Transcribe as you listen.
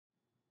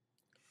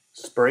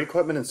Spray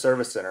Equipment and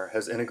Service Center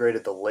has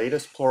integrated the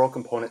latest plural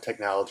component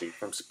technology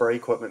from spray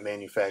equipment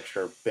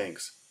manufacturer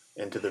Binks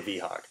into the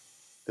V-Hog.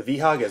 The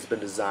V-Hog has been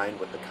designed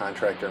with the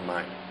contractor in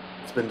mind.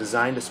 It's been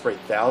designed to spray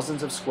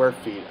thousands of square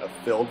feet of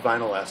filled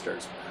vinyl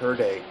esters per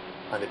day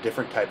onto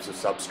different types of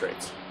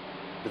substrates.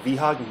 The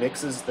V-Hog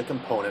mixes the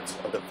components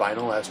of the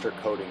vinyl ester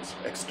coatings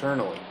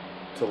externally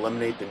to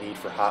eliminate the need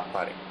for hot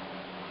potting.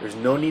 There's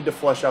no need to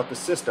flush out the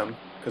system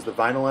because the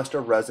vinyl ester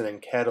resin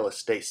and catalyst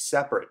stay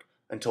separate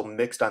until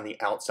mixed on the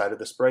outside of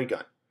the spray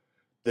gun.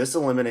 This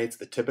eliminates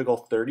the typical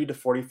 30 to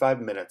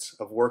 45 minutes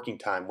of working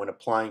time when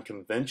applying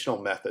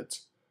conventional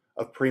methods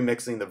of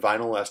pre-mixing the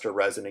vinyl ester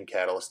resin and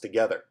catalyst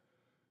together.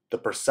 The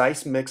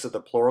precise mix of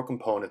the plural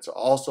components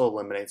also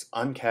eliminates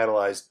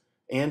uncatalyzed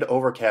and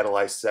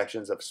over-catalyzed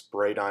sections of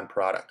sprayed-on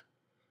product.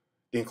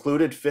 The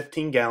included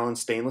 15-gallon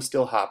stainless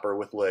steel hopper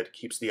with lid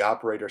keeps the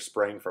operator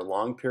spraying for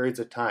long periods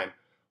of time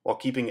while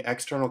keeping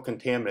external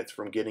contaminants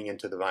from getting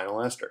into the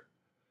vinyl ester.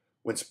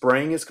 When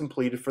spraying is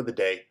completed for the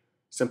day,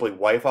 simply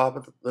wipe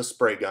off the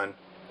spray gun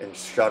and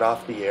shut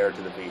off the air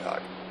to the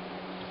V-Hog.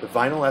 The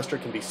vinyl ester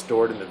can be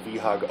stored in the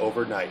V-Hog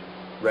overnight,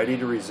 ready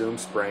to resume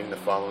spraying the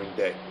following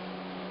day.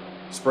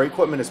 Spray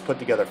Equipment has put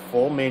together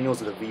full manuals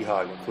of the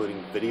V-Hog,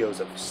 including videos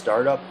of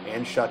startup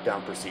and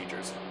shutdown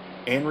procedures,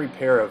 and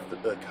repair of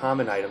the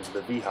common items of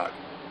the V-Hog.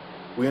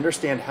 We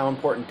understand how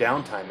important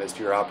downtime is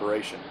to your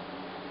operation.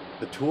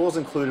 The tools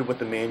included with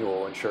the manual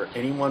will ensure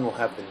anyone will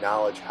have the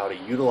knowledge how to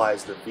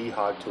utilize the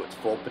V-Hog to its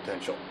full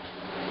potential.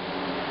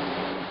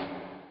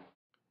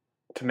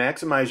 To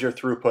maximize your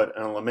throughput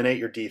and eliminate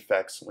your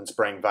defects when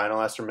spraying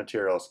vinyl ester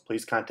materials,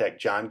 please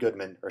contact John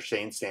Goodman or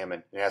Shane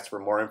Salmon and ask for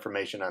more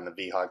information on the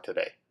V-Hog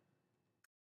today.